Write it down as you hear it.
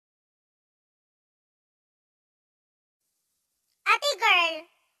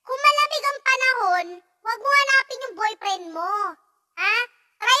kung malamig ang panahon, huwag mo hanapin yung boyfriend mo. Ha?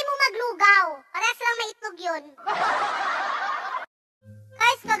 Try mo maglugaw. Parehas lang may itlog yun.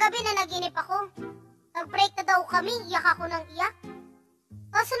 Guys, kagabi na naginip ako. Nag-break na daw kami, iyak ako ng iyak.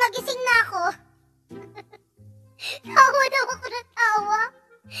 Kaso nagising na ako. Tawa daw ako ng tawa.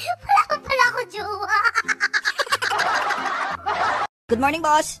 Wala ka pala ako jowa. Good morning,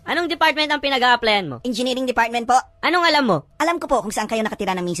 boss. Anong department ang pinag-a-applyan mo? Engineering department po. Anong alam mo? Alam ko po kung saan kayo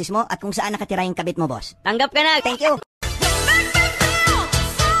nakatira ng misis mo at kung saan nakatira yung kabit mo, boss. Tanggap ka na. Thank you.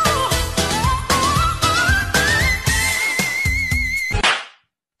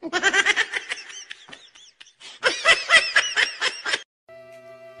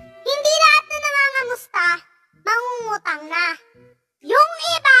 Hindi lahat na nangangamusta, mangungutang na. Yung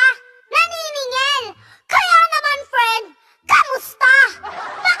iba, naniningil. Kaya naman, friend, kamusta?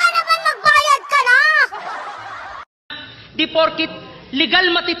 Baka naman magbayad ka na. Di porkit legal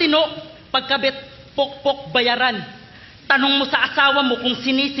matitino, pagkabit pokpok bayaran. Tanong mo sa asawa mo kung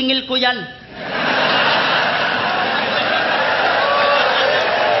sinisingil ko yan.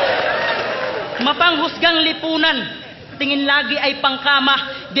 Mapanghusgang lipunan, tingin lagi ay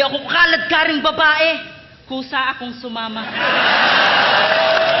pangkama, di ako kaladkaring babae, kusa akong sumama.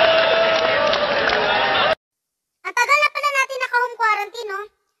 Ang tagal na pala natin naka-home quarantine, no?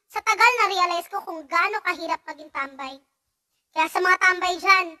 Sa tagal na-realize ko kung gaano kahirap maging tambay. Kaya sa mga tambay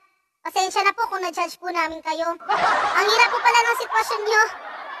dyan, pasensya na po kung na-judge po namin kayo. Ang hirap po pala ng sitwasyon nyo.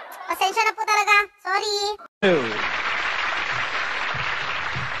 Pasensya na po talaga. Sorry.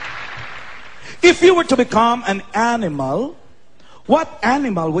 If you were to become an animal, what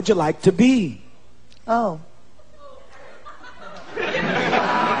animal would you like to be? Oh.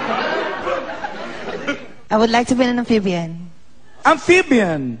 I would like to be an amphibian.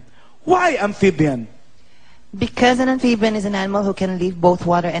 Amphibian. Why amphibian? Because an amphibian is an animal who can live both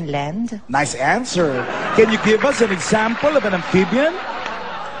water and land. Nice answer. Can you give us an example of an amphibian?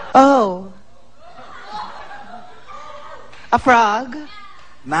 Oh. A frog.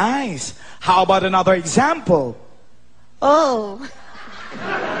 Nice. How about another example? Oh.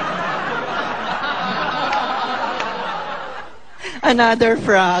 Another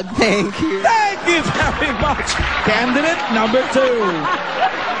frog. Thank you. Thank you very much. Candidate number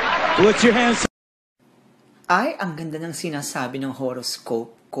 2. Put your hands. Ay, ang ganda ng sinasabi ng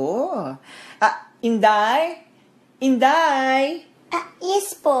horoscope ko. Inday? Inday?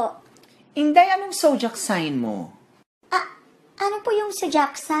 Yes po. Inday, anong zodiac sign mo? Ano po yung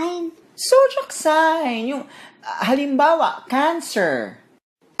zodiac sign? Zodiac sign, yung halimbawa, Cancer.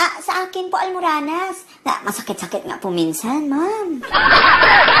 Sa akin po, Almoranas. Masakit-sakit nga po minsan, ma'am.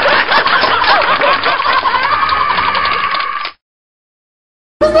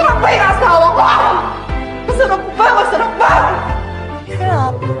 Masarap ba yung asawa ko? Masarap ba? Masarap ba?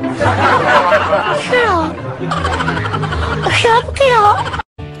 Sarap. Sarap. Sarap kaya.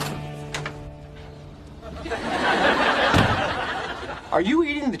 Are you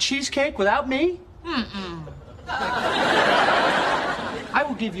eating the cheesecake without me? I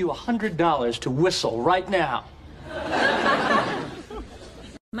will give you $100 to whistle right now.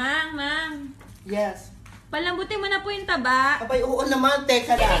 Mang. Yes. Palambutin mo na po yung taba. Abay, oo naman.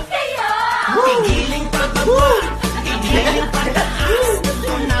 Teka lang. Gigiling pa ba? Gigiling pa ba?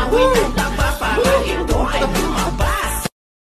 Tunawin ang taba para ito ay bumaba.